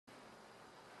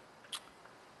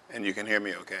And you can hear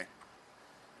me okay?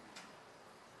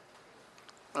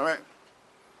 All right,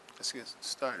 let's get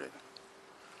started.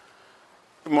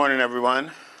 Good morning,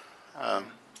 everyone. Are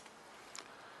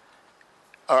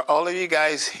all of you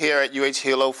guys here at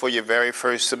Hilo for your very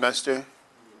first semester?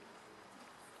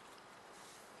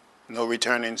 No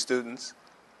returning students?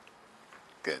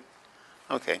 Good.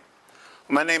 Okay.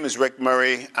 My name is Rick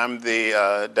Murray. I'm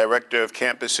the Director of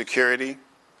Campus Security,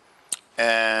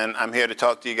 and I'm here to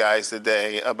talk to you guys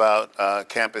today about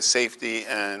campus safety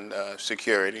and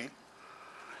security.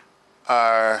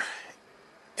 Are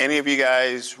any of you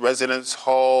guys residence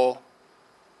hall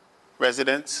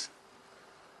residents?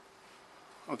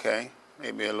 Okay,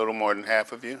 maybe a little more than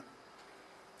half of you.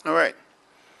 All right.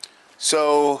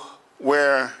 So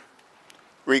we're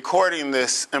recording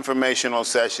this informational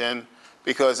session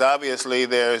because obviously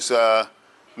there's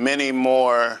many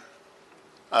more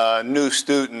new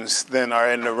students than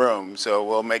are in the room. So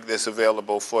we'll make this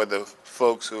available for the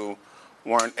folks who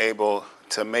weren't able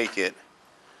to make it.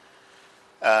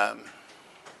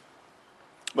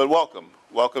 But welcome.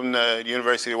 Welcome to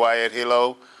University of Hawai'i at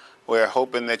Hilo. We're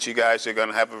hoping that you guys are going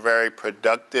to have a very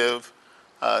productive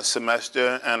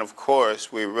semester. And of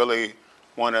course, we really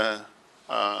want to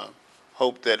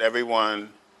hope that everyone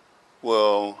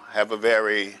will have a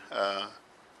very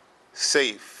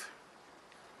safe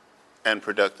and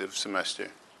productive semester.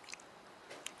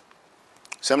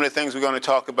 Some of the things we're going to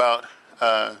talk about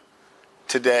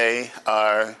today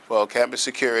are, well, campus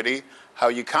security, how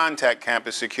you contact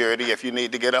campus security if you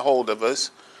need to get a hold of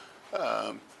us,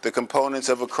 the components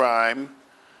of a crime.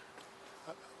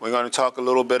 We're going to talk a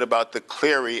little bit about the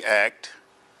Clery Act,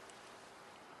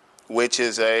 which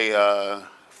is a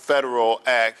federal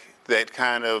act that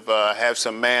kind of have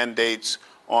some mandates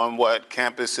on what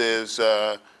campuses,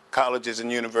 colleges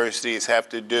and universities have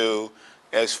to do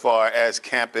as far as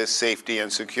campus safety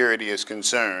and security is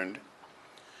concerned,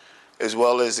 as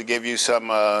well as to give you some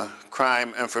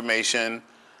crime information,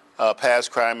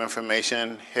 past crime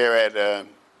information here at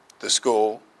the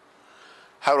school,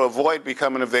 how to avoid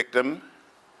becoming a victim,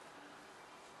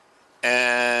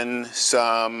 and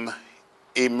some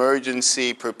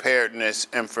emergency preparedness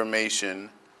information.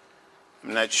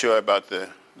 I'm not sure about the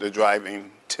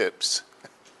driving tips.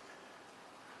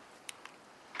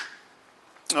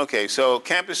 Okay, so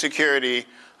campus security,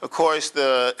 of course,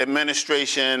 the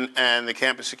administration and the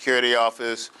campus security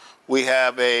office, we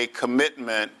have a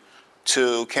commitment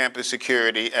to campus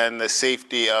security and the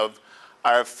safety of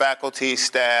our faculty,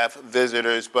 staff,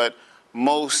 visitors, but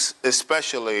most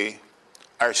especially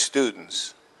our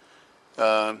students.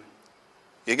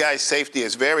 You guys' safety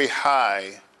is very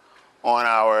high on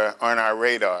our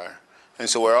radar, and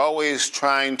so we're always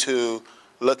trying to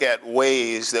look at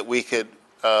ways that we could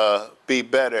be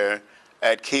better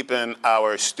at keeping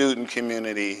our student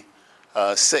community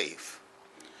safe.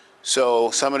 So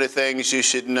some of the things you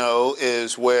should know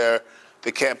is where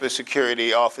the campus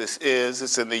security office is.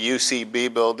 It's in the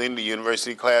UCB building, the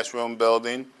University Classroom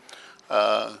building.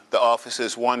 The office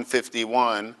is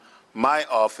 151. My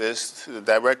office, the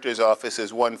director's office,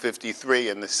 is 153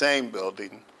 in the same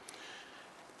building.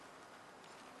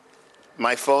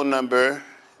 My phone number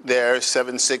there is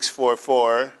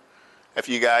 7644. If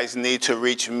you guys need to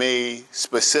reach me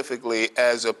specifically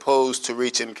as opposed to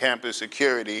reaching campus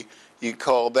security, you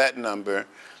call that number.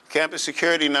 Campus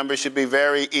security number should be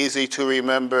very easy to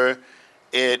remember.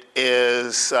 It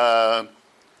is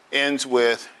ends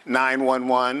with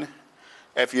 911.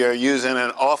 If you're using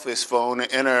an office phone, an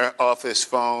inner office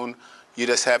phone, you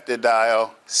just have to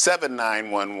dial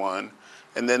 7911.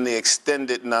 And then the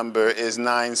extended number is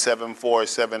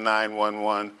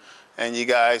 974-7911. And you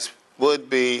guys would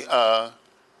be, it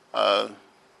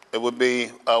would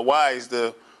be wise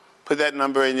to put that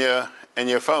number in your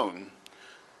phone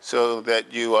so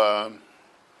that you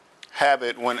have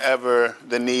it whenever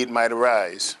the need might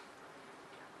arise.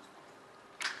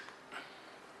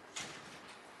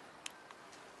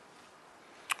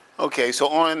 Okay, so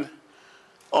on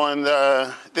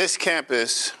this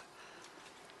campus,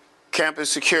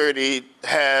 campus security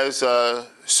has a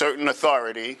certain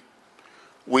authority.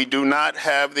 We do not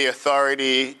have the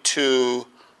authority to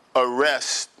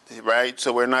arrest, right?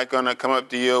 So we're not going to come up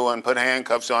to you and put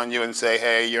handcuffs on you and say,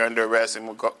 hey, you're under arrest, and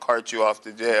we'll cart you off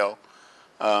to jail.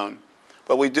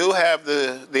 But we do have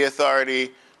the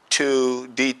authority to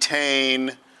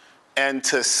detain and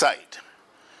to cite.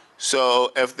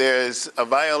 So if there's a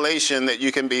violation that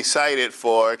you can be cited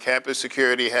for, campus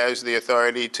security has the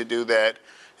authority to do that,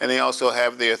 and they also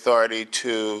have the authority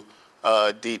to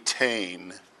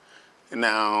detain.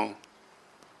 Now,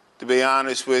 to be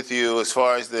honest with you, as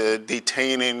far as the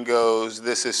detaining goes,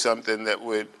 this is something that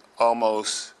would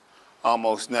almost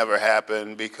almost never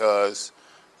happen because,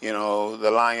 you know,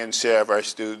 the lion's share of our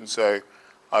students are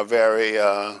very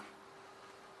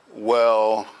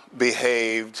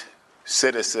well-behaved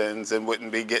citizens and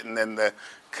wouldn't be getting in the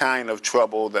kind of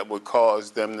trouble that would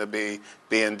cause them to be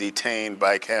being detained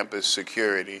by campus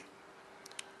security.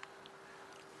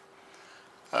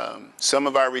 Some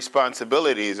of our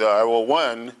responsibilities are, well,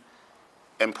 one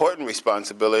important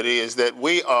responsibility is that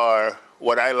we are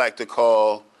what I like to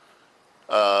call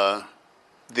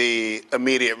the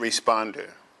immediate responder.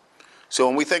 So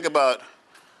when we think about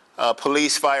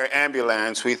police, fire,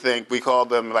 ambulance, we call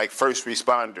them like first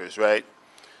responders, right?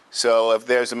 So if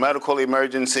there's a medical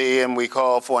emergency and we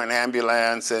call for an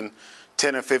ambulance and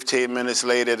 10 or 15 minutes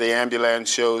later the ambulance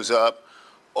shows up,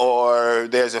 or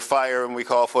there's a fire and we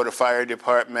call for the fire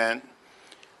department,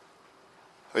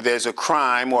 or there's a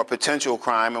crime or potential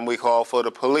crime and we call for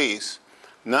the police,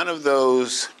 none of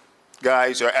those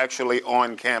guys are actually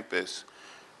on campus.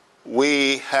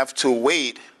 We have to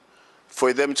wait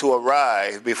for them to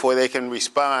arrive before they can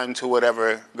respond to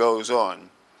whatever goes on.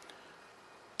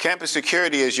 Campus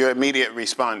security is your immediate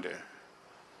responder.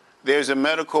 There's a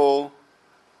medical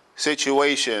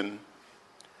situation,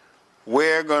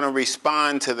 we're going to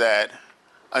respond to that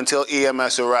until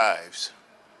EMS arrives.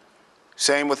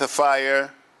 Same with a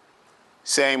fire,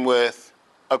 same with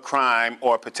a crime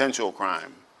or potential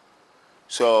crime.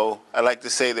 So I like to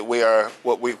say that we are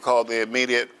what we call the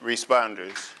immediate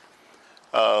responders.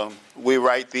 We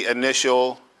write the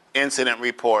initial incident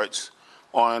reports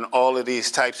on all of these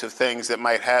types of things that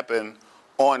might happen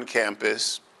on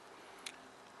campus.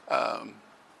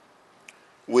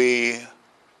 We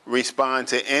respond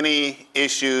to any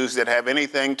issues that have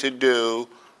anything to do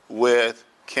with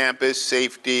campus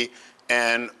safety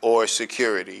and or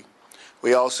security.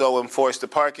 We also enforce the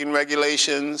parking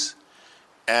regulations,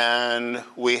 and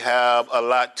we have a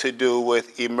lot to do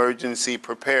with emergency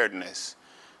preparedness.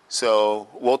 So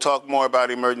we'll talk more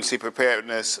about emergency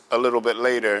preparedness a little bit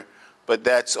later, but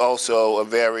that's also a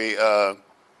very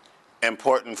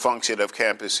important function of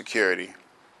campus security.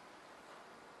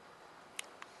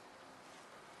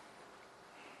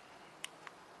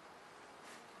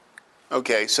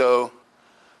 Okay, so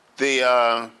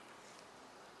the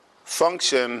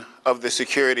function of the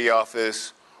security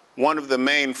office, one of the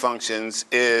main functions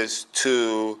is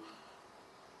to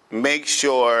make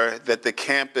sure that the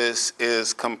campus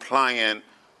is compliant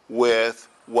with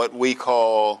what we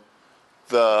call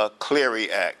the Clery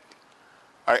Act.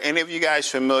 Are any of you guys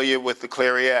familiar with the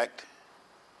Clery Act?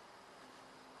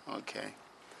 Okay.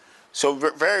 So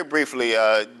very briefly,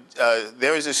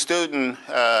 there was a student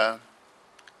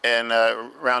in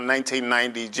around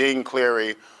 1990, Jean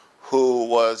Clery, who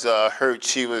was hurt.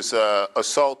 She was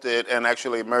assaulted and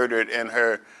actually murdered in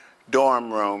her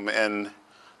dorm room in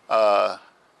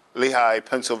Lehigh,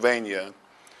 Pennsylvania.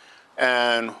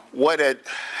 And what had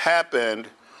happened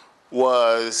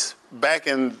was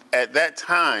at that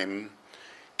time,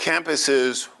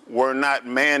 campuses were not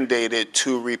mandated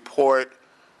to report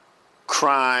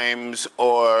crimes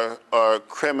or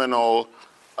criminal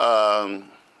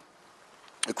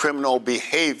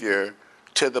behavior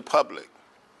to the public.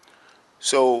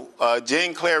 So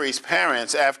Jane Clary's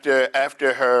parents,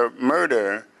 after her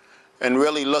murder, and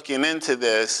really looking into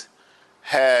this,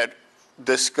 had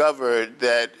discovered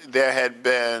that there had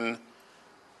been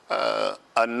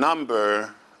a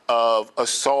number of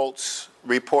assaults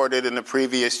reported in the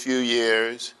previous few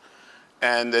years,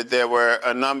 and that there were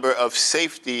a number of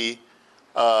safety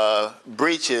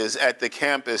breaches at the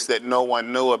campus that no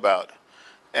one knew about.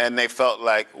 And they felt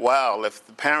like, wow, if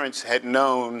the parents had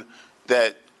known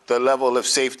that the level of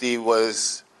safety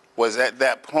was at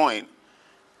that point,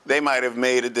 they might have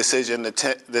made a decision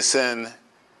to send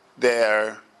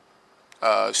their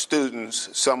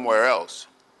students somewhere else.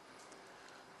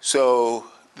 So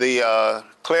the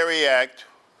Clery Act,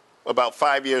 about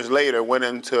 5 years later, went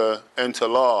into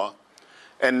law,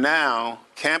 and now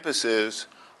campuses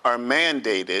are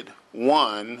mandated,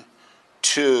 one,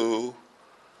 to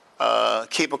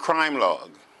keep a crime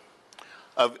log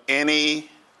of any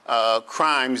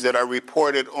crimes that are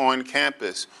reported on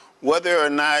campus, whether or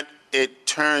not it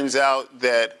turns out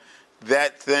that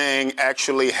that thing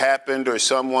actually happened or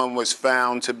someone was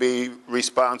found to be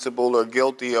responsible or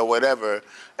guilty or whatever.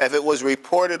 If it was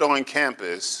reported on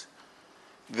campus,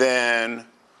 then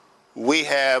we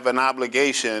have an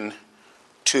obligation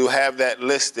to have that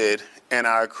listed in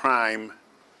our crime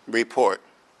report.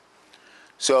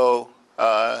 So,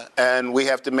 and we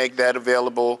have to make that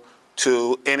available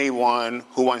to anyone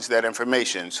who wants that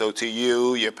information. So to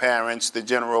you, your parents, the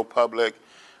general public,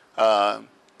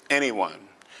 anyone.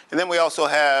 And then we also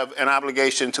have an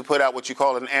obligation to put out what you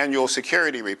call an annual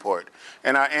security report.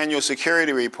 In our annual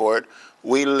security report,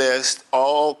 we list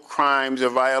all crimes or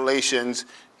violations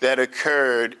that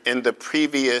occurred in the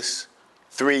previous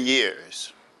 3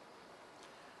 years.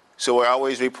 So we're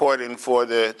always reporting for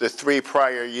the 3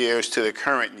 prior years to the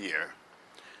current year.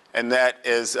 And that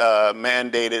is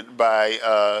mandated by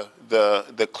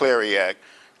the Clery Act.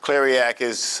 Clery Act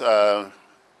has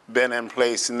been in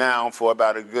place now for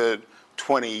about a good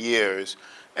 20 years.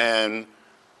 And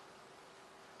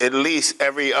at least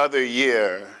every other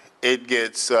year, it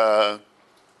gets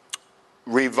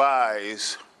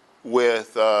revised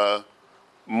with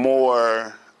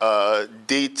more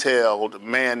detailed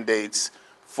mandates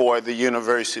for the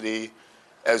university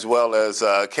as well as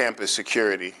campus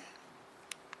security.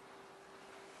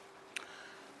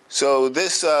 So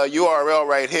this URL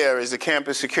right here is the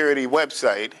campus security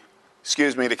website,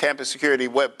 the campus security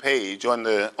web page on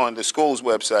the school's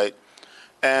website.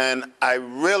 And I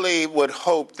really would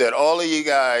hope that all of you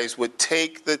guys would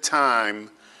take the time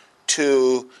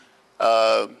to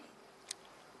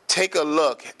take a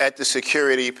look at the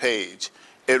security page.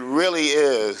 It really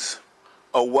is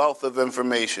a wealth of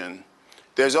information.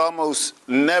 There's almost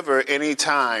never any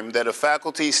time that a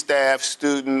faculty, staff,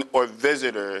 student, or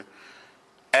visitor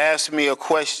asks me a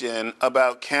question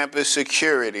about campus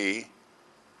security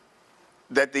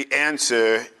that the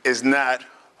answer is not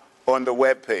on the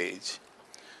web page.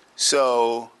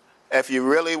 So if you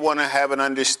really want to have an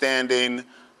understanding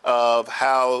of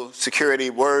how security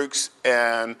works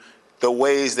and the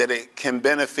ways that it can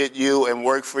benefit you and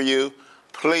work for you,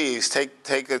 please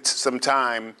take some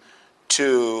time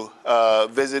to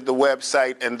visit the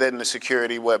website and then the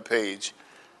security web page.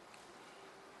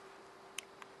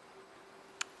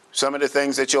 Some of the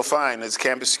things that you'll find is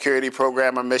campus security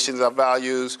program, our missions, our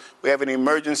values. We have an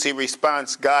emergency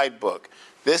response guidebook.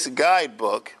 This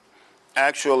guidebook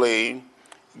actually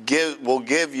will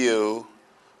give you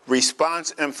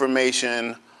response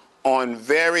information on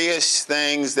various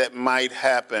things that might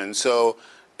happen. So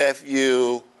if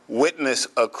you witness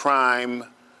a crime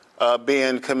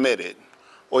being committed,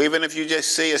 or even if you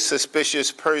just see a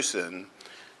suspicious person,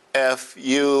 if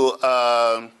you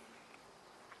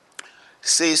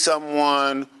see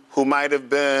someone who might have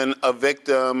been a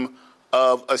victim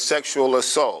of a sexual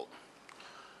assault,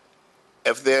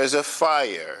 if there's a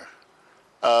fire,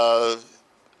 a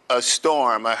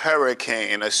storm, a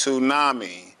hurricane, a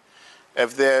tsunami,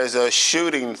 if there's a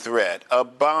shooting threat, a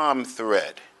bomb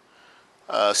threat,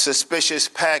 a suspicious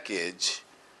package,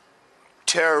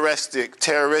 terroristic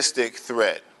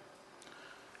threat,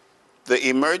 the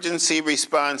emergency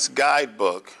response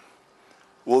guidebook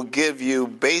will give you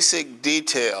basic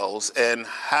details and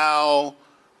how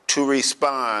to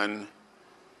respond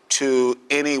to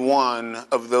any one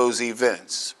of those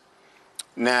events.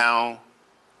 Now,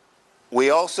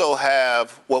 we also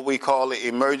have what we call the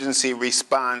emergency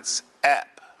response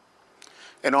app.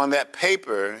 And on that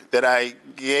paper that I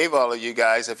gave all of you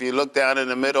guys, if you look down in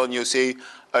the middle and you'll see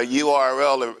a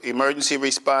URL, an emergency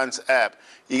response app,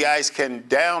 you guys can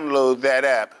download that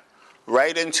app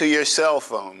right into your cell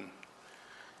phone.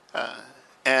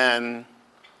 And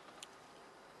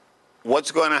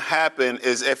what's going to happen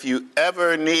is if you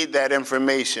ever need that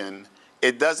information,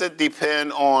 it doesn't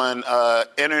depend on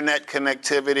internet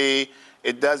connectivity.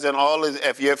 It doesn't always,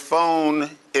 if your phone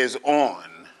is on,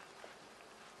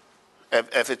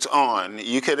 if it's on,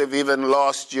 you could have even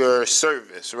lost your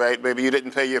service, right? Maybe you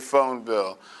didn't pay your phone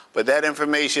bill, but that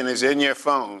information is in your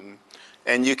phone,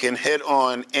 and you can hit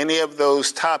on any of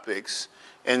those topics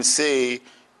and see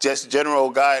just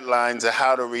general guidelines of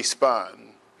how to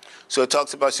respond. So it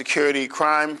talks about security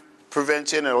crime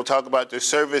prevention. It'll talk about the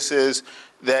services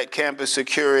that campus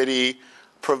security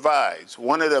provides.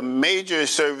 One of the major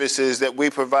services that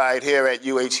we provide here at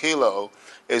Hilo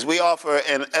is we offer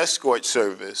an escort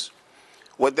service.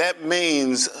 What that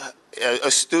means, a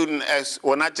student,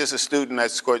 well, not just a student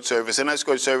escort service, an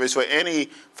escort service for any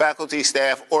faculty,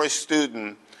 staff, or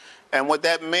student. And what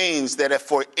that means that if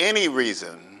for any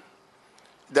reason,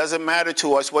 doesn't matter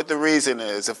to us what the reason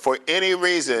is, if for any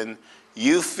reason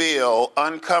you feel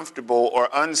uncomfortable or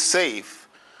unsafe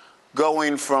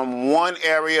going from one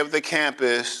area of the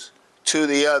campus to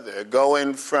the other,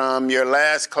 going from your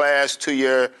last class to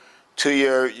your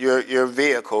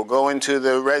vehicle, going to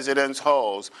the residence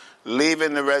halls,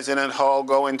 leaving the residence hall,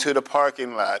 going to the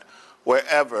parking lot,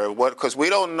 wherever, because we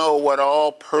don't know what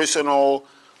all personal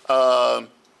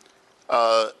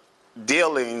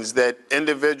dealings that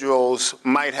individuals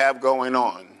might have going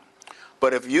on.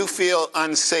 But if you feel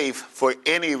unsafe for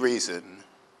any reason,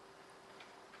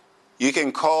 you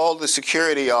can call the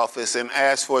security office and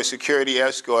ask for a security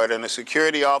escort, and a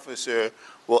security officer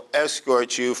will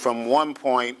escort you from one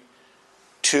point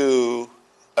to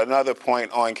another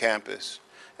point on campus.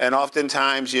 And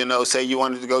oftentimes, you know, say you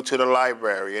wanted to go to the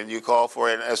library and you call for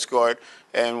an escort,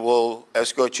 and we'll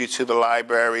escort you to the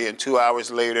library, and 2 hours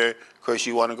later, of course,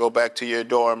 you want to go back to your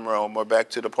dorm room or back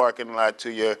to the parking lot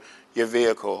to your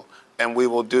vehicle, and we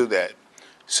will do that.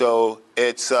 So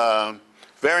it's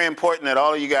very important that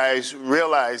all of you guys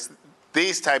realize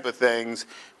these type of things,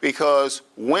 because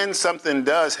when something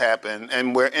does happen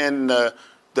and we're in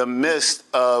the midst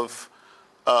of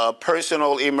a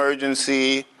personal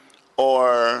emergency,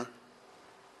 or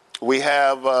we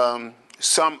have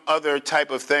some other type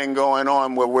of thing going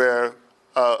on where we're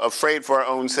afraid for our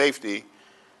own safety,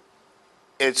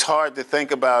 it's hard to think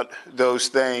about those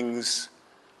things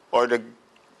or to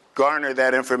garner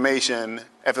that information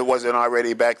if it wasn't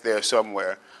already back there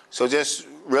somewhere. So just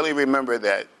really remember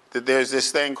that there's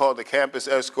this thing called the Campus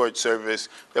Escort Service,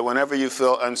 that whenever you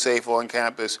feel unsafe on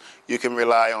campus, you can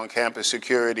rely on campus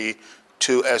security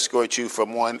to escort you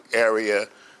from one area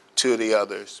to the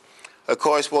others. Of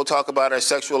course, we'll talk about our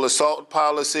sexual assault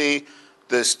policy,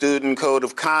 the student code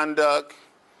of conduct,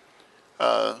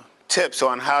 tips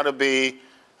on how to be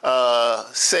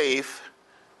safe,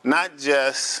 not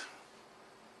just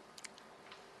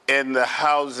in the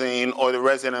housing or the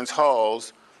residence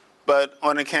halls, but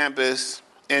on the campus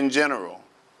in general.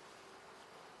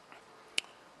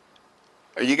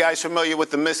 Are you guys familiar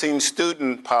with the missing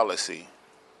student policy?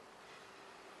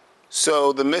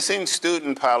 So the missing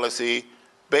student policy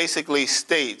basically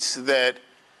states that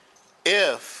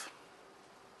if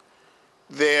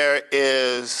there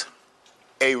is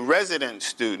a resident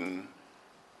student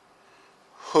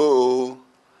who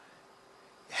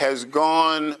has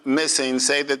gone missing,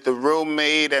 say that the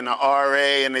roommate and the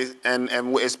RA, and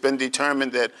it's been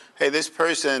determined that, hey, this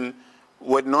person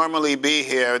would normally be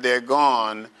here, they're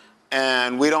gone,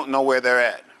 and we don't know where they're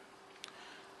at.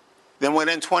 Then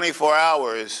within 24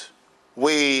 hours,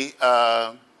 we,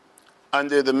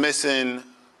 under the missing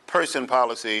person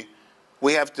policy,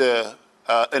 we have to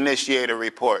initiate a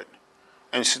report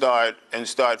and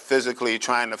start physically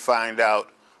trying to find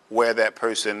out where that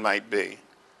person might be.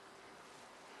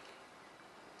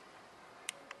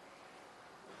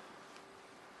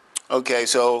 Okay,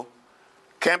 so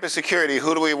campus security,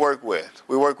 who do we work with?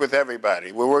 We work with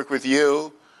everybody. We work with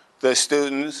you, the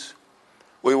students.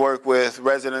 We work with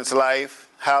residence life,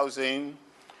 housing.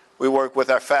 We work with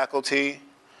our faculty.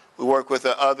 We work with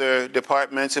the other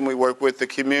departments, and we work with the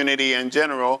community in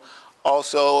general.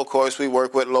 Also, of course, we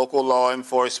work with local law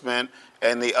enforcement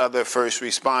and the other first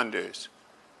responders.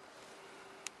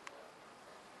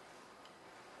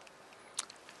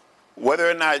 Whether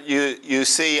or not you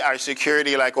see our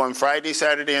security, like on Friday,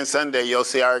 Saturday, and Sunday, you'll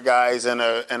see our guys in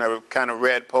a kind of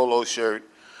red polo shirt.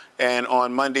 And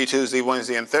on Monday, Tuesday,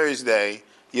 Wednesday, and Thursday,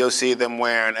 you'll see them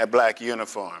wearing a black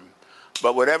uniform.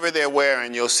 But whatever they're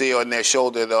wearing, you'll see on their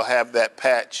shoulder, they'll have that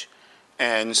patch.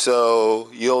 And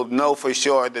so you'll know for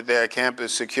sure that they're a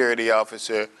campus security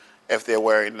officer if they're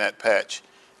wearing that patch.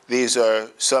 These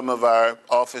are some of our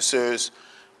officers,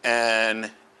 and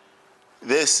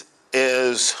this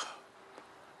is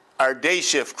our day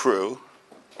shift crew.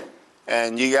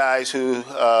 And you guys who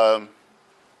are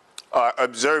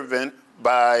observant,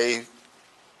 by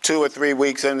 2 or 3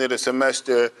 weeks into the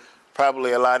semester,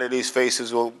 probably a lot of these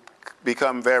faces will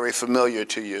become very familiar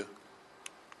to you.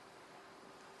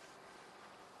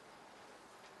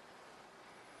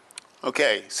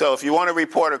 Okay, so if you want to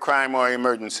report a crime or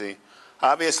emergency,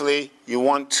 obviously you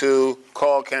want to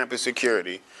call campus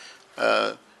security.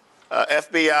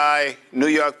 FBI, New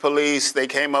York police, they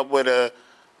came up with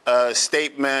a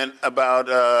statement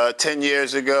about 10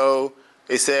 years ago.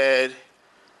 They said,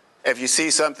 if you see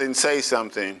something, say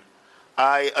something.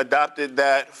 I adopted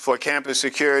that for campus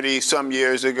security some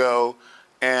years ago,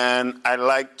 and I'd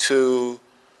like to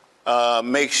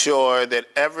make sure that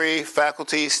every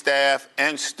faculty, staff,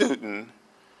 and student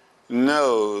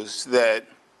knows that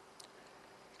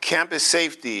campus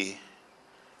safety,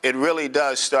 it really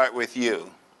does start with you,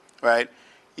 right?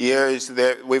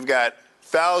 We've got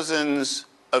thousands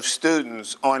of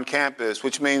students on campus,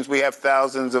 which means we have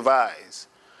thousands of eyes,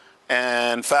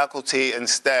 and faculty and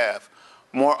staff.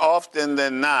 More often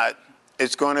than not,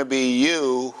 it's going to be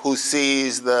you who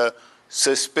sees the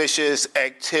suspicious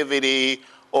activity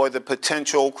or the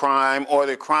potential crime or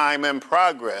the crime in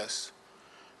progress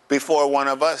before one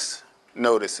of us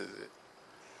notices it.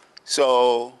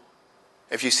 So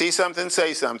if you see something,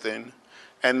 say something.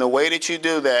 And the way that you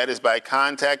do that is by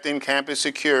contacting campus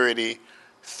security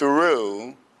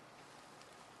through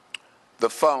the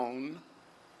phone,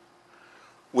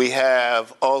 We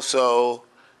have also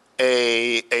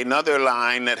another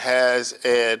line that has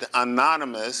an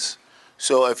anonymous.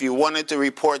 So if you wanted to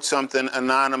report something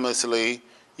anonymously,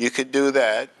 you could do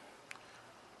that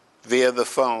via the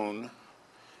phone.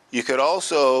 You could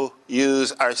also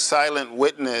use our silent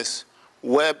witness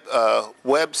web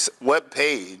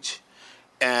page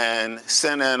and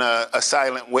send in a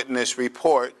silent witness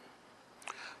report.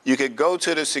 You could go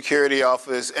to the security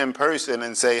office in person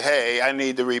and say, hey, I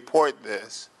need to report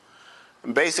this.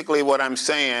 And basically what I'm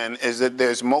saying is that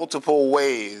there's multiple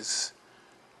ways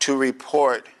to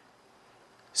report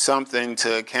something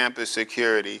to campus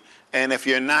security. And if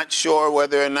you're not sure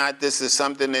whether or not this is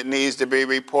something that needs to be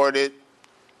reported,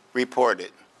 report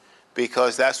it.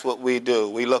 Because that's what we do.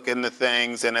 We look into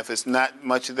things, and if it's not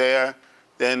much there,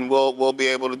 then we'll be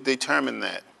able to determine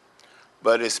that.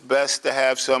 But it's best to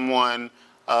have someone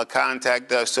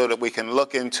contact us so that we can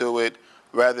look into it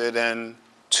rather than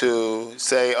to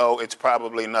say, oh, it's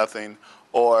probably nothing,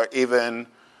 or even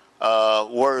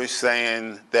worse,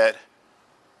 saying that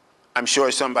I'm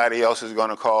sure somebody else is going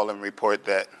to call and report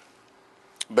that.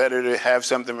 Better to have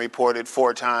something reported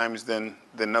 4 times than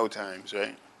no times,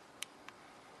 right?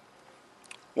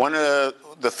 One of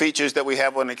the features that we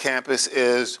have on the campus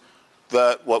is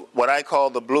what I call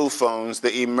the blue phones,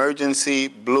 the emergency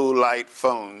blue light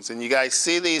phones. And you guys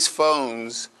see these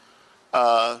phones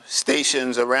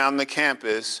stations around the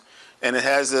campus, and it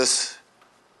has this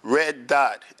red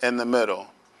dot in the middle.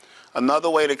 Another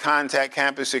way to contact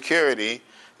campus security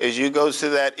is you go to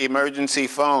that emergency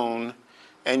phone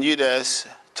and you just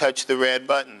touch the red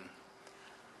button.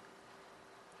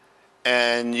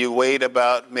 And you wait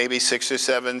about maybe 6 or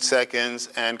 7 seconds,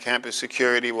 and campus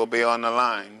security will be on the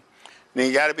line. Now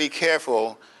you got to be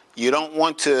careful. You don't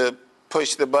want to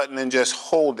push the button and just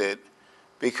hold it,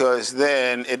 because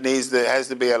then it has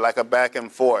to be like a back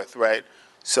and forth, right?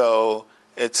 So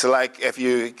it's like if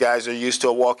you guys are used to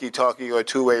a walkie-talkie or a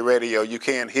two-way radio, you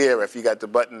can't hear if you got the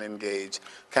button engaged.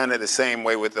 Kind of the same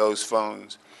way with those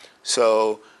phones.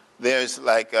 So there's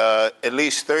like at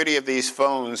least 30 of these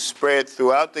phones spread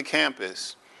throughout the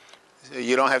campus.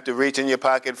 You don't have to reach in your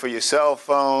pocket for your cell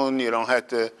phone. You don't have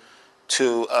to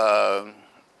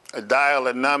dial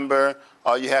a number.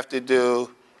 All you have to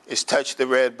do is touch the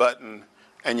red button,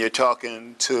 and you're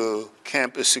talking to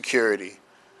campus security.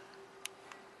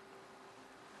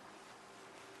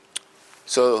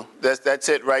 So that's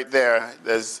it right there.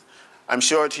 I'm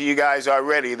sure to you guys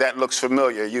already that looks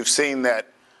familiar. You've seen that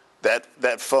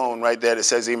phone right there that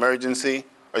says emergency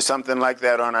or something like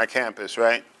that on our campus,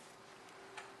 right?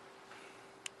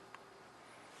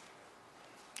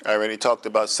 I already talked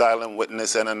about silent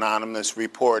witness and anonymous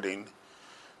reporting.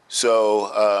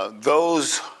 So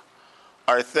those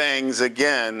are things,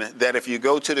 again, that if you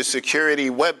go to the security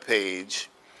webpage,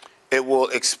 it will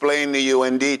explain to you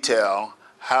in detail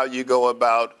how you go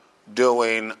about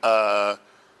doing a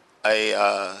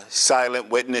silent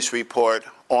witness report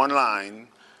online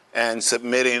and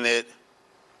submitting it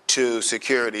to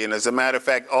security. And as a matter of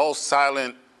fact, all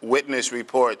silent witness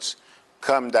reports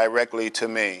come directly to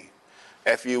me.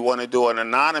 If you want to do an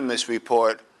anonymous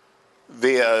report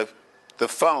via the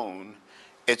phone,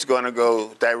 it's going to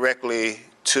go directly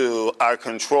to our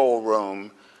control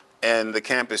room in the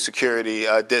campus security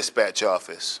dispatch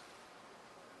office.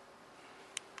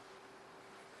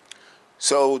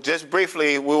 So just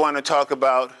briefly, we want to talk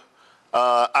about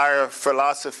our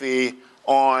philosophy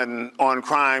on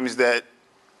crimes that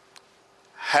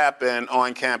happen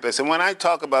on campus. And when I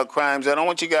talk about crimes, I don't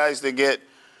want you guys to get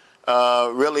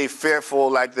really fearful,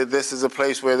 like that this is a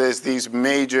place where there's these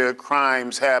major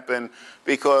crimes happen,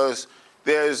 because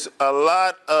there's a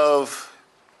lot of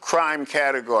crime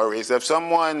categories. If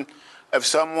someone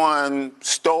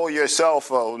stole your cell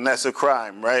phone, that's a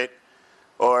crime, right?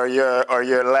 Or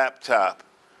your laptop,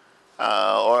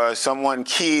 or someone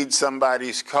keyed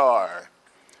somebody's car.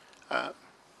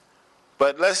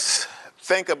 But let's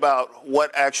think about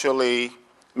what actually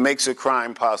makes a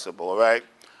crime possible, right?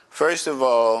 First of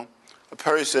all, a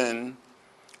person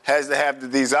has to have the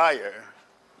desire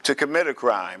to commit a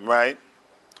crime, right?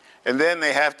 And then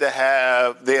they have to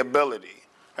have the ability,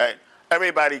 right?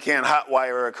 Everybody can't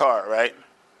hotwire a car, right?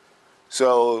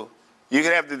 So you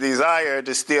can have the desire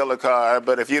to steal a car,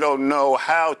 but if you don't know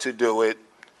how to do it,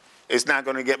 it's not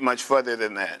going to get much further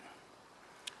than that.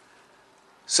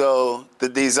 So the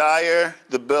desire,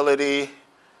 the ability,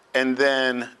 and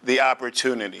then the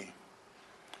opportunity.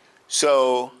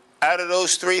 So out of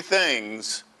those 3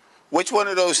 things, which one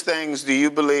of those things do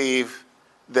you believe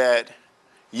that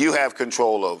you have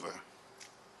control over?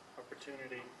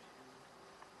 Opportunity.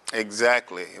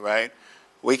 Exactly, right?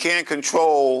 We can't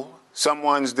control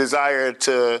someone's desire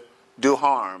to do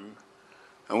harm,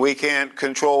 and we can't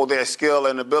control their skill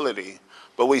and ability,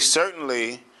 but we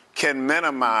certainly can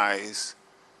minimize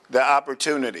the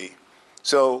opportunity.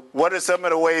 So what are some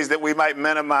of the ways that we might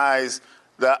minimize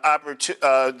the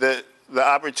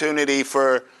opportunity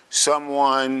for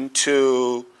someone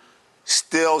to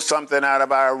steal something out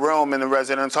of our room in the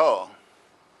residence hall?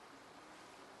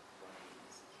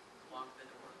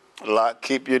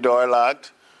 Keep your door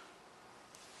locked.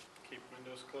 Keep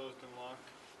windows closed and locked.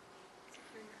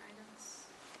 Secure your items.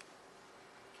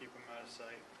 Keep them out of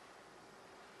sight.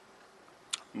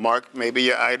 Mark maybe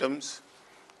your items.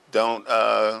 Don't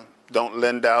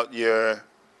lend out your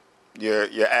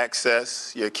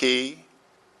access, your key.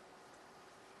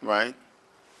 Right?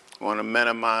 Want to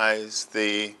minimize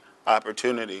the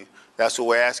opportunity. That's what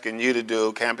we're asking you to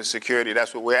do, campus security.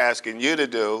 That's what we're asking you to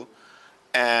do.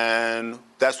 And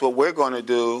that's what we're going to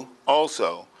do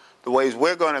also. The ways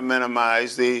we're going to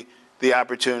minimize the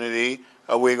opportunity,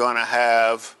 we're going to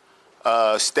have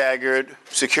staggered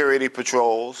security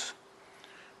patrols.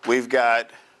 We've got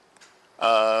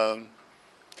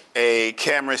a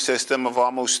camera system of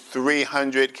almost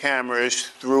 300 cameras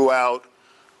throughout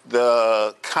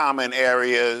the common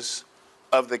areas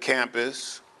of the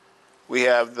campus. We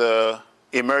have the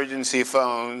emergency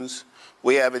phones.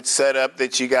 We have it set up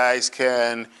that you guys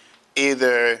can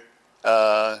either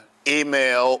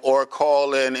email or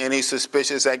call in any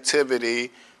suspicious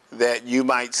activity that you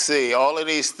might see. All of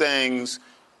these things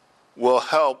will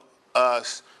help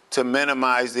us to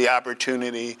minimize the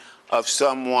opportunity of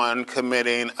someone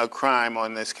committing a crime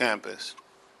on this campus.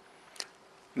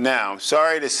 Now,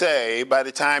 sorry to say, by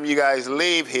the time you guys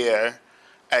leave here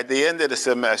at the end of the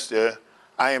semester,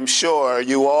 I am sure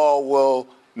you all will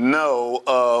know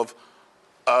of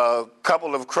a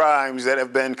couple of crimes that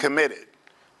have been committed,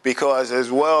 because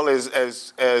as well as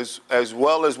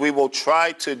we will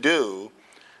try to do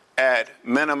at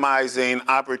minimizing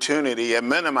opportunity and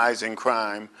minimizing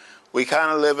crime, we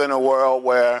kind of live in a world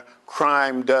where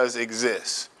crime does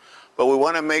exist. But we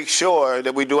want to make sure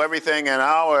that we do everything in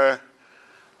our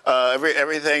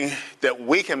everything that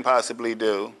we can possibly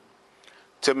do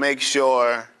to make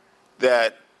sure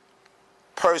that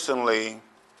personally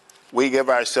we give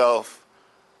ourselves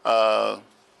the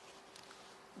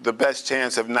best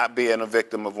chance of not being a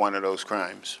victim of one of those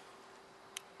crimes.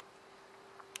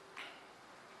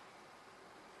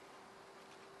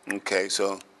 Okay,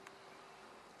 so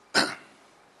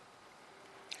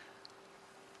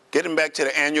getting back to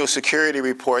the annual security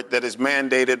report that is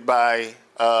mandated by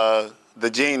the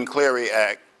Jean Cleary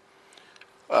Act.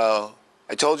 I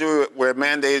told you we're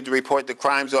mandated to report the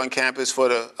crimes on campus for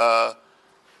the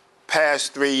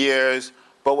past 3 years,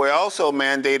 but we're also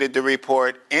mandated to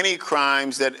report any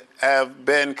crimes that have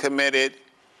been committed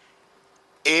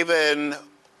even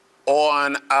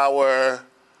on our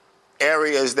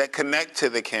areas that connect to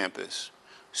the campus.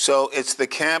 So it's the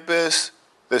campus,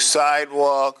 the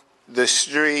sidewalk, the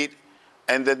street,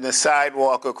 and then the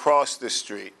sidewalk across the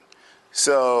street.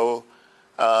 So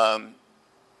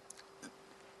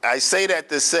I say that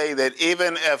to say that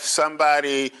even if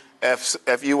somebody,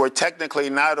 if you were technically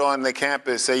not on the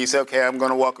campus, say you say, okay, I'm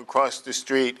going to walk across the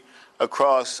street,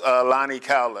 across Lonnie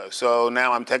Cowler, so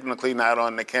now I'm technically not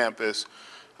on the campus.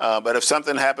 But if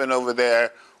something happened over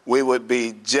there, we would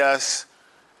be just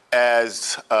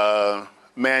as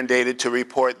mandated to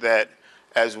report that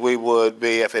as we would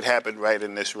be if it happened right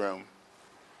in this room.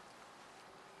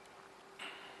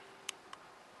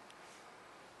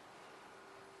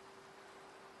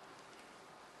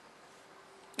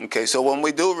 Okay, so when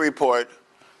we do report,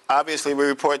 obviously we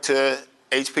report to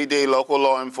HPD, local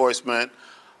law enforcement.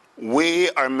 We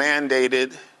are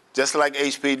mandated, just like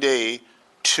HPD,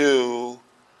 to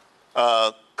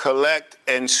collect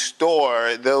and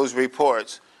store those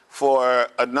reports for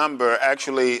a number.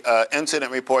 Actually,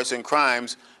 incident reports and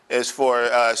crimes is for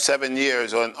 7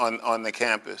 years on the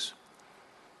campus.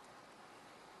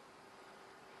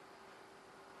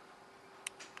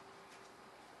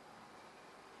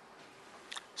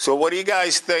 So what do you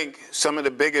guys think some of the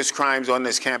biggest crimes on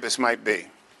this campus might be?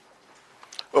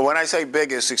 Well, when I say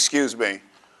biggest, excuse me,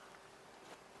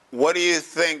 what do you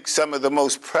think some of the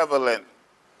most prevalent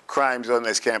crimes on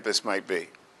this campus might be?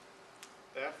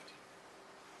 Theft.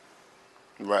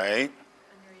 Right.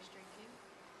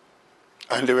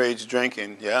 Underage drinking. Underage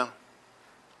drinking, yeah.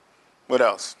 What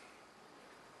else?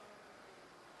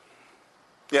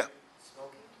 Yeah.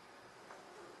 Smoking?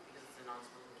 Because it's a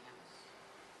non-smoking campus.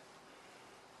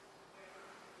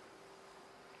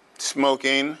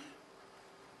 Smoking.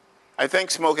 I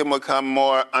think smoking would come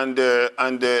more under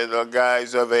the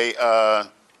guise of a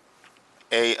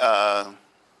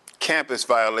campus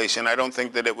violation. I don't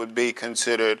think that it would be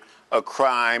considered a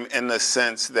crime in the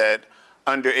sense that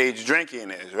underage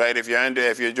drinking is, right? If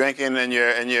you're drinking and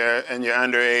you're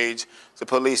underage, the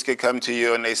police could come to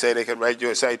you and they say they could write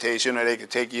you a citation, or they could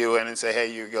take you in and say,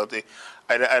 hey, you're guilty.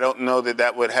 I don't know that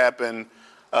that would happen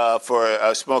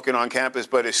for smoking on campus,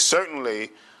 but it's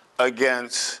certainly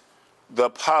against the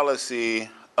policy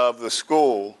of the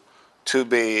school to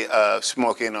be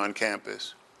smoking on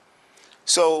campus.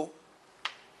 So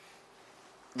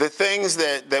the things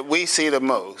that we see the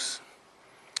most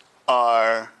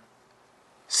are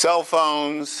cell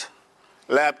phones,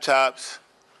 laptops,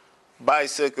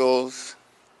 bicycles,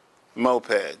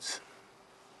 mopeds.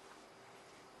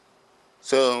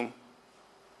 So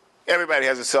everybody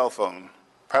has a cell phone.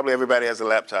 Probably everybody has a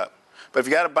laptop. But if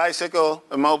you got a bicycle,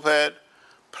 a moped,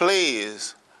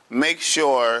 please make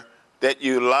sure that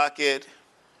you lock it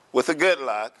with a good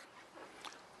lock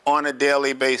on a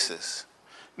daily basis.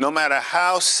 No matter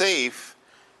how safe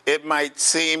it might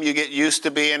seem, you get used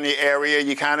to being in the area,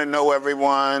 you kind of know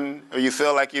everyone, or you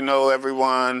feel like you know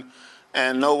everyone,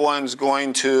 and no one's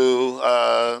going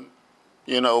to,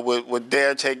 would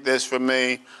dare take this from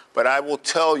me. But I will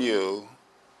tell you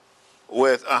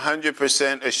with 100%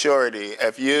 assurity,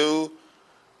 if you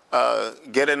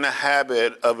get in the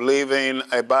habit of leaving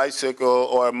a bicycle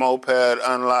or a moped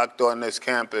unlocked on this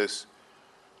campus,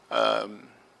 I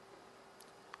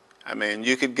mean,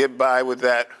 you could get by with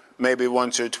that maybe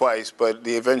once or twice, but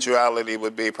the eventuality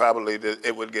would be probably that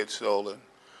it would get stolen.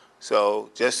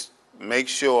 So just make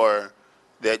sure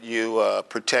that you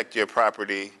protect your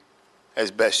property as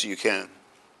best you can.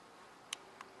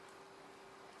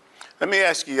 Let me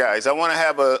ask you guys, I want to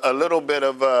have a little bit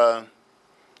of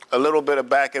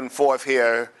back and forth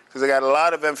here, because I got a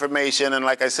lot of information, and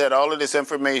like I said, all of this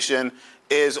information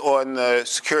is on the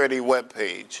security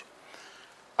webpage.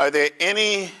 Are there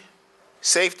any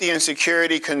safety and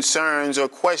security concerns or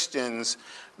questions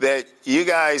that you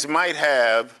guys might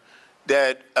have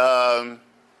that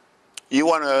you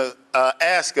want to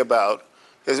ask about?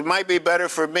 Because it might be better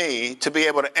for me to be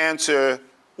able to answer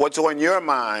what's on your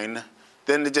mind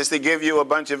than to just to give you a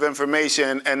bunch of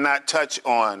information and not touch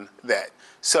on that.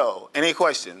 So, any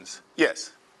questions?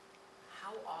 Yes?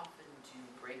 How often do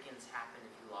break-ins happen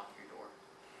if you lock your door?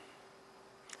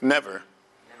 Never.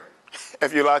 Never?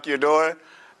 If you lock your door,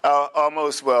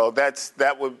 almost, well,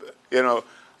 that would,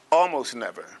 almost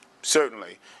never,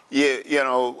 certainly.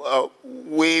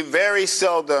 We very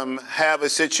seldom have a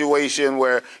situation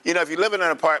where, if you live in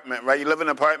an apartment, right, you live in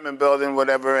an apartment building,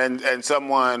 whatever, and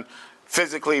someone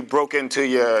physically broke into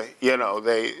your,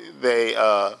 they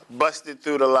busted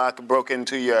through the lock, broke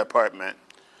into your apartment.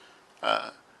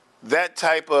 That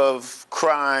type of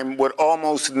crime would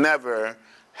almost never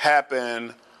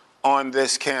happen on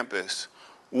this campus.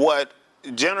 What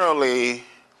generally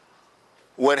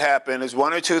would happen is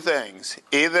one or two things.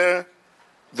 Either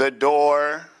the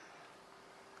door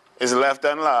is left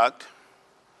unlocked,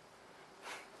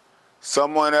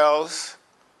 someone else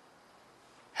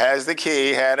has the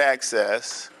key, had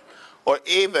access, or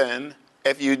even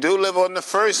if you do live on the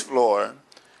first floor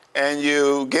and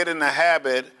you get in the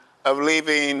habit of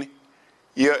locking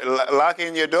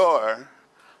your door,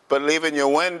 but leaving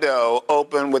your window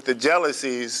open with the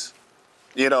jalousies,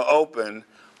 open,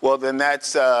 well, then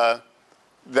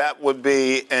that would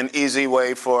be an easy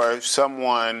way for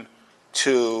someone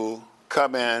to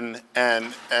come in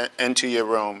and into your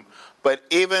room. But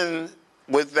even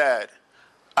with that,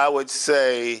 I would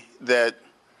say that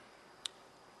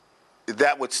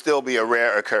that would still be a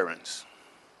rare occurrence.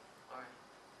 All right.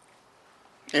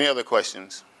 Any other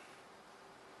questions?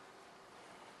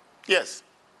 Yes?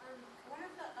 One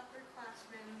of the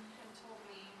upperclassmen had told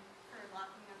me for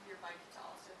locking up your bike to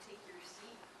also take your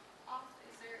seat off.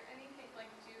 Is there anything,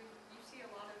 do you see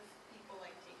a lot of people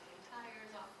taking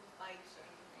tires off of bikes or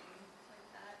anything like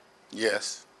that?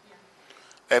 Yes.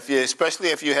 Yeah. Especially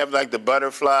if you have the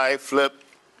butterfly flip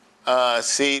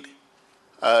seat,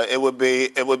 it would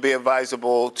be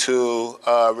advisable to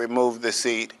remove the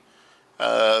seat.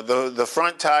 The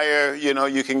front tire,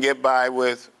 you can get by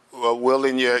with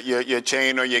wheeling your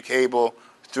chain or your cable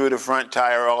through the front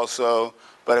tire also.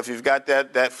 But if you've got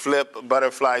that flip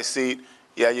butterfly seat,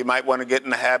 yeah, you might want to get in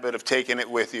the habit of taking it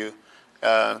with you.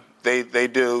 They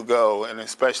do go, and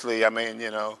especially,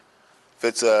 if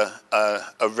it's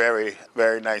a very,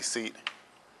 very nice seat.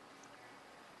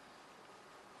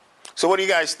 So what do you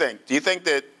guys think? Do you think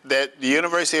that the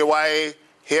University of Hawaii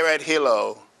here at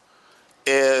Hilo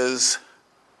is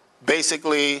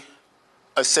basically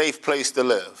a safe place to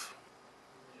live?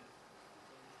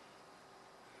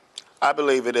 I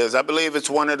believe it is. I believe it's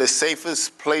one of the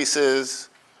safest places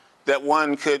that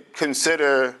one could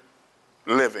consider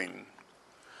living.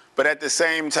 But at the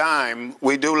same time,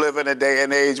 we do live in a day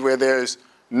and age where there's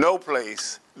no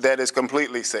place that is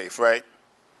completely safe, right?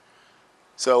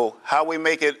 So how we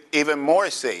make it even more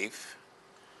safe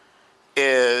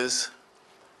is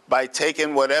by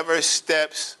taking whatever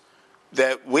steps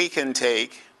that we can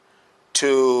take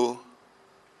to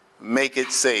make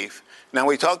it safe. Now,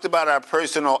 we talked about our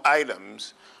personal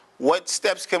items. What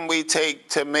steps can we take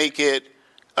to make it,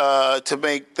 to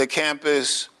make the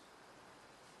campus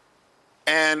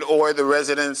and or the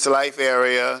residence life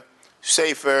area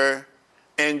safer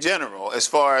in general, as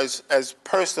far as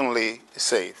personally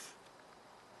safe?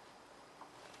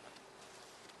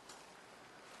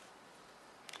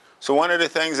 So one of the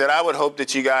things that I would hope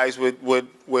that you guys would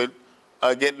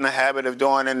get in the habit of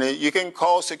doing, and you can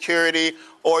call security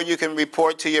or you can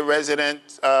report to your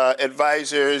resident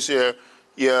advisors, your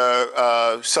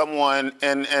someone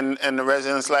in the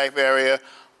residence life area.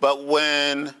 But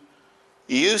when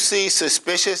you see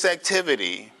suspicious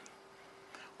activity,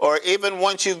 or even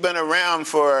once you've been around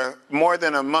for more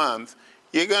than a month,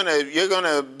 you're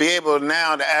gonna be able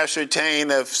now to ascertain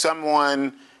if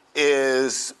someone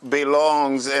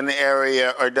belongs in the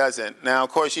area or doesn't. Now, of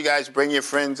course, you guys bring your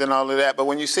friends and all of that, but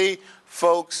when you see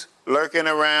folks lurking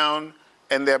around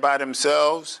and they're by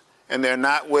themselves and they're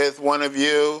not with one of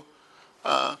you,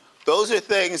 those are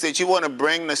things that you want to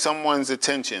bring to someone's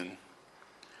attention,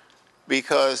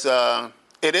 because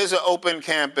it is an open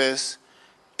campus.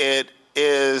 It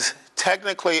is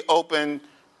technically open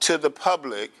to the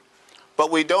public,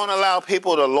 but we don't allow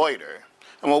people to loiter.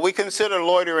 And what we consider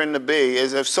loitering to be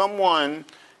is if someone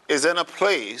is in a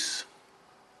place,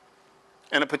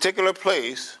 in a particular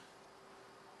place,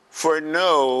 for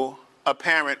no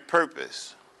apparent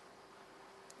purpose,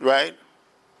 right?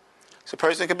 So a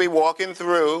person could be walking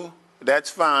through,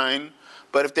 that's fine,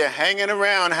 but if they're hanging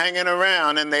around,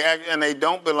 and they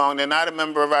don't belong, they're not a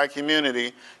member of our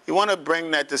community, you want to bring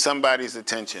that to somebody's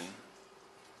attention.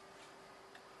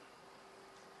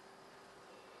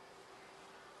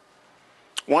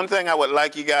 One thing I would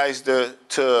like you guys to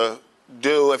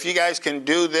do, if you guys can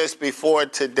do this before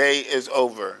today is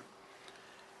over,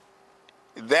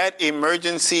 that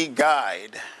emergency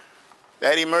guide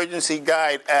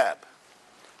app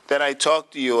that I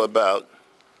talked to you about,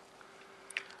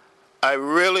 I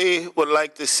really would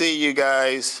like to see you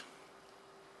guys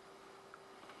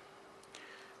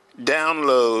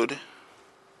download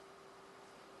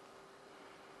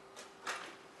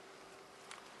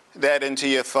that into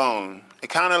your phone. It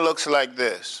kind of looks like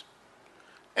this.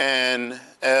 And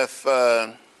if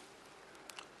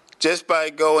just by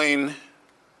going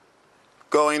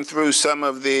through some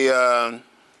of the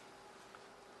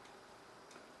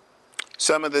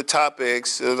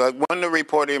topics, like when to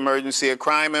report an emergency, a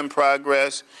crime in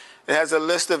progress, it has a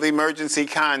list of emergency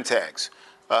contacts,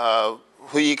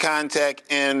 who you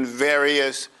contact in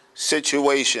various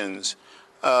situations.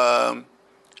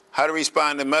 How to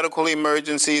respond to medical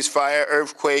emergencies, fire,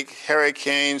 earthquake,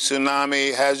 hurricane,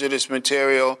 tsunami, hazardous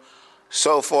material,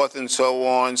 so forth and so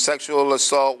on, sexual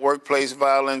assault, workplace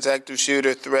violence, active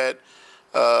shooter threat,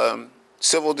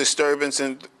 civil disturbance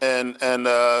and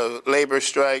labor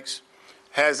strikes,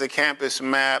 has a campus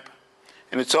map,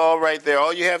 and it's all right there.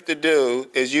 All you have to do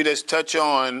is you just touch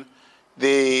on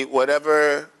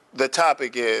whatever the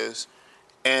topic is,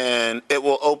 and it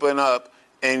will open up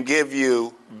and give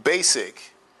you basic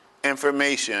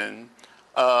information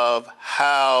of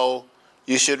how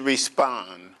you should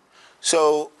respond.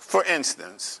 So, for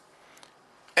instance,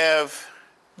 if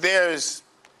there's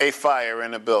a fire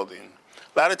in a building,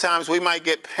 a lot of times we might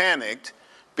get panicked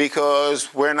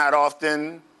because we're not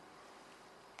often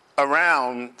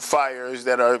around fires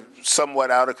that are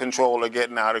somewhat out of control or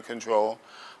getting out of control.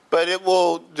 But it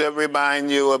will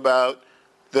remind you about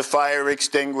the fire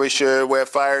extinguisher, where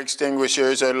fire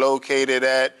extinguishers are located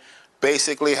at,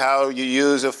 basically how you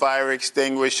use a fire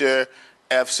extinguisher.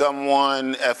 If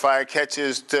fire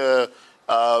catches to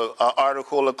an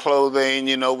article of clothing,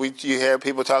 you hear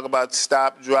people talk about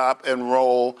stop, drop, and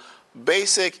roll.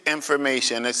 Basic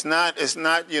information. It's not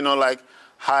like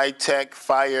high-tech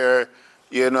fire,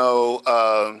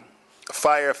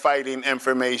 firefighting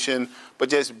information, but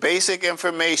just basic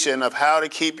information of how to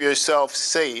keep yourself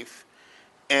safe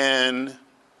in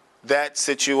that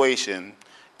situation.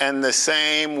 And the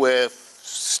same with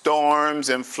storms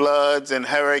and floods and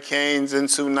hurricanes and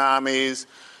tsunamis,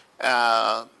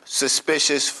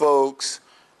 suspicious folks,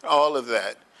 all of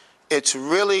that. It's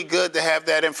really good to have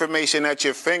that information at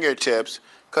your fingertips,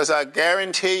 because I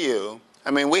guarantee you,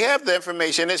 we have the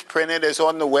information, it's printed, it's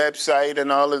on the website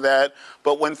and all of that,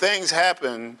 but when things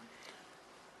happen,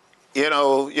 you're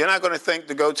not going to think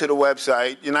to go to the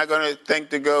website, you're not going to think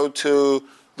to go to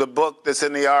the book that's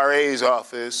in the RA's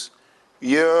office,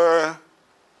 you're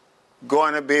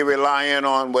going to be relying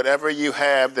on whatever you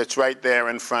have that's right there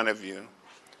in front of you.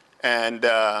 And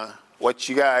what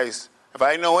you guys, if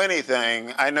I know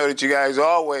anything, I know that you guys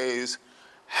always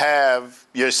have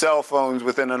your cell phones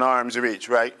within an arm's reach,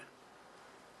 right?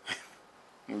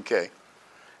 Okay.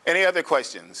 Any other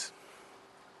questions?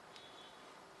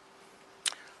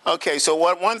 Okay, so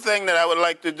one thing that I would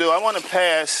like to do, I want to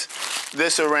pass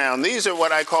this around. These are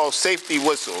what I call safety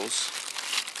whistles.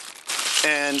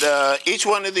 And each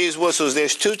one of these whistles,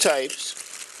 there's two types.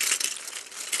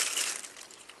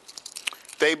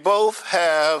 They both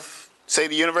have, say,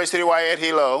 the University of Hawaii at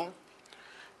Hilo.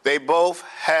 They both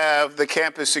have the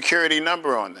campus security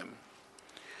number on them.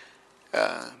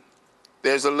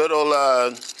 There's a little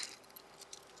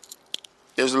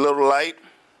light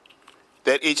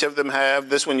that each of them have.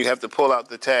 This one you have to pull out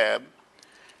the tab.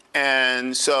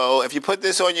 And so if you put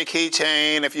this on your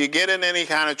keychain, if you get in any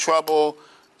kind of trouble,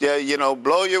 you know,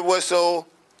 blow your whistle,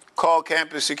 call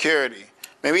campus security.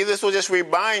 Maybe this will just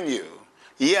remind you,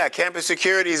 yeah, campus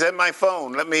security is in my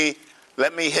phone. Let me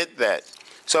hit that.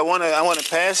 So I want to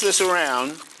pass this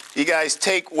around. You guys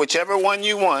take whichever one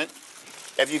you want.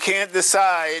 If you can't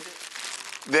decide,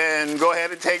 then go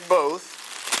ahead and take both.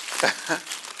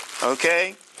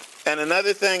 Okay? And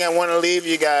another thing I want to leave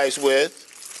you guys with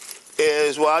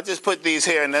is, well, I'll just put these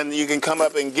here, and then you can come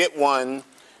up and get one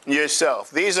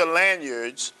yourself. These are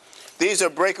lanyards. These are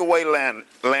breakaway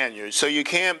lanyards. So you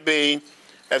can't be,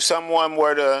 if someone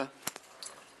were to,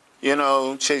 you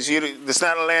know, chase you, it's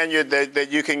not a lanyard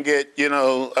that you can get, you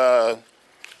know,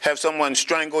 have someone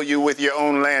strangle you with your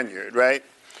own lanyard, right?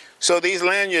 So these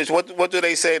lanyards, what do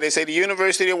they say? They say the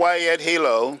University of Hawaii at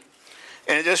Hilo,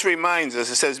 and it just reminds us,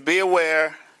 it says, be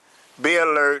aware, be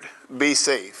alert, be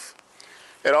safe.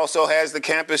 It also has the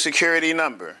campus security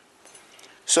number.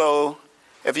 So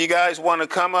if you guys want to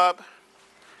come up,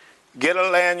 get a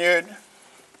lanyard,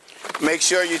 make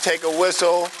sure you take a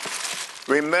whistle.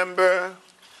 Remember,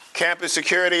 campus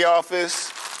security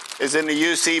office is in the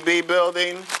UCB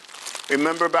building.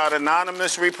 Remember about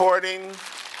anonymous reporting.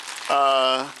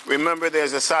 Remember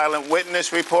there's a silent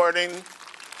witness reporting,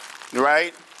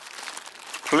 right?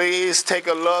 Please take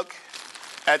a look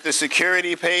at the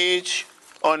security page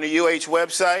on the UH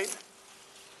website.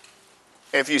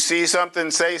 If you see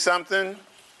something, say something.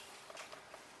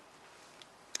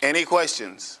 Any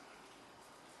questions?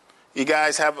 You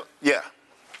guys have, yeah.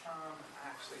 I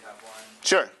actually have one.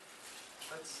 Sure.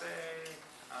 Let's say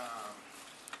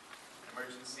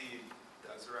emergency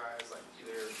does arise, like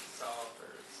either yourself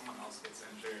or someone else gets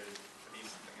injured. Could be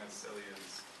something as silly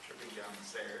as tripping down the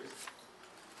stairs.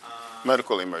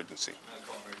 Medical emergency.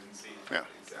 Medical emergency. Yeah.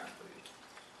 Exactly.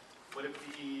 Would it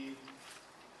be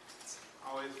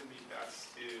always going to be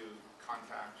best to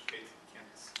contact straight to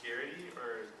campus security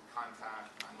or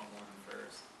contact 911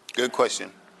 first? Good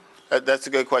question. That's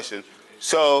a good question.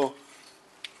 So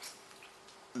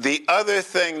the other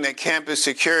thing that campus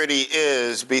security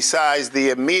is, besides the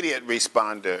immediate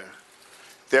responder,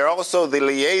 they're also the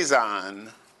liaison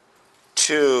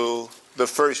to the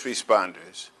first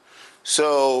responders.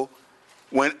 So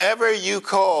whenever you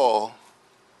call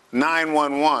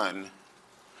 911,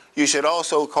 you should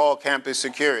also call campus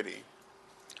security.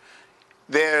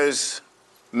 There's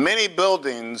many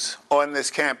buildings on this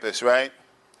campus, right?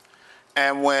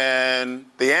 And when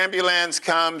the ambulance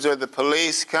comes or the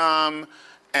police come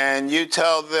and you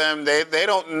tell them they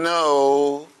don't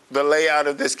know the layout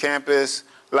of this campus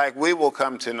like we will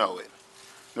come to know it,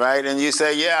 right? And you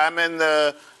say, yeah, I'm in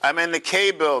the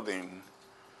K building,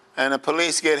 and the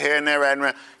police get here and they're riding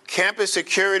around. Campus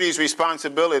security's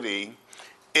responsibility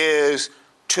is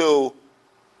to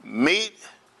meet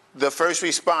the first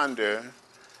responder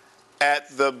at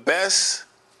the best,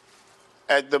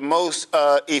 at the most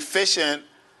efficient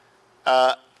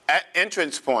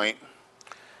entrance point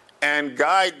and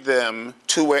guide them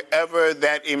to wherever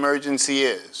that emergency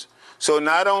is. So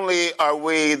not only are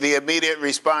we the immediate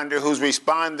responder who's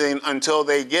responding until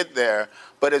they get there,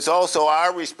 but it's also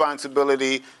our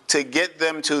responsibility to get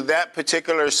them to that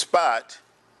particular spot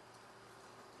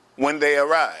when they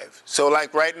arrive. So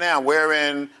like right now, we're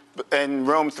in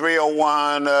room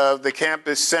 301 of the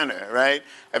campus center, right?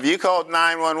 If you called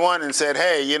 911 and said,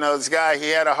 hey, you know, this guy, he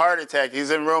had a heart attack, he's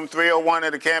in room 301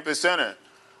 of the campus center.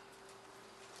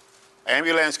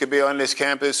 Ambulance could be on this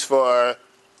campus for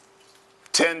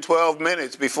 10, 12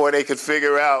 minutes before they could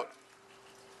figure out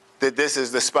that this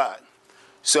is the spot.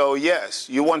 So yes,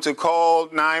 you want to call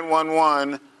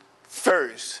 911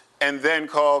 first and then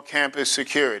call campus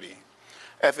security.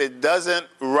 If it doesn't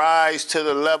rise to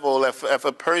the level, if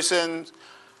a person's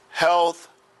health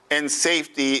and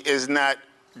safety is not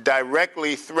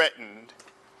directly threatened,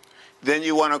 then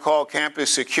you want to call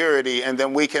campus security, and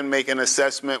then we can make an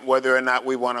assessment whether or not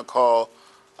we want to call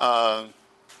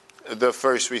the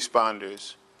first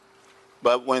responders.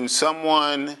 But when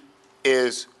someone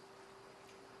is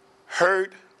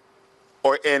hurt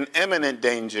or in imminent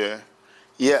danger,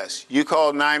 yes, you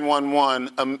call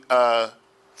 911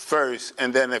 first,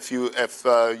 and then if you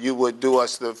would do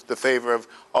us the favor of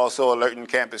also alerting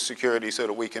campus security so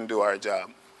that we can do our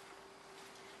job.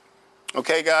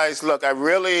 Okay, guys, look, I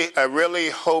really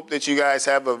hope that you guys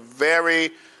have a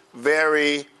very,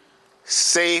 very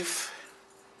safe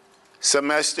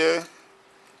semester.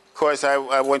 Of course,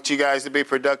 I want you guys to be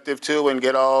productive too and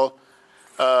get all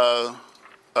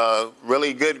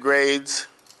really good grades.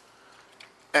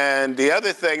 And the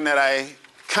other thing that I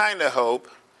kind of hope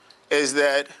is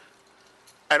that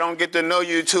I don't get to know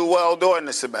you too well during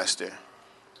the semester.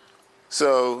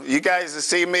 So you guys that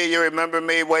see me, you remember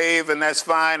me, wave, and that's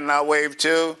fine, and I'll wave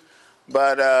too.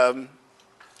 But,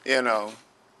 you know,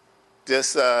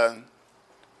 just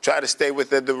try to stay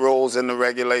within the rules and the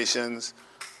regulations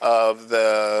of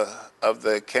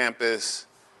the campus,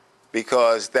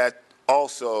 because that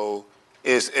also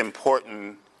is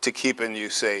important to keeping you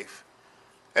safe.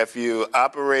 If you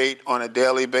operate on a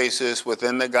daily basis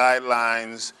within the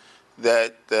guidelines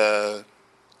that the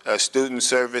student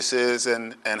services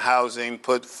and housing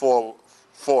put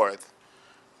forth,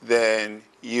 then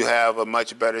you have a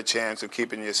much better chance of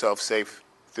keeping yourself safe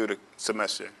through the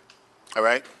semester. All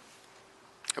right?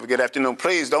 Have a good afternoon.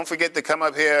 Please don't forget to come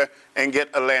up here and get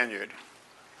a lanyard.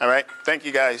 All right? Thank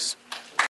you, guys.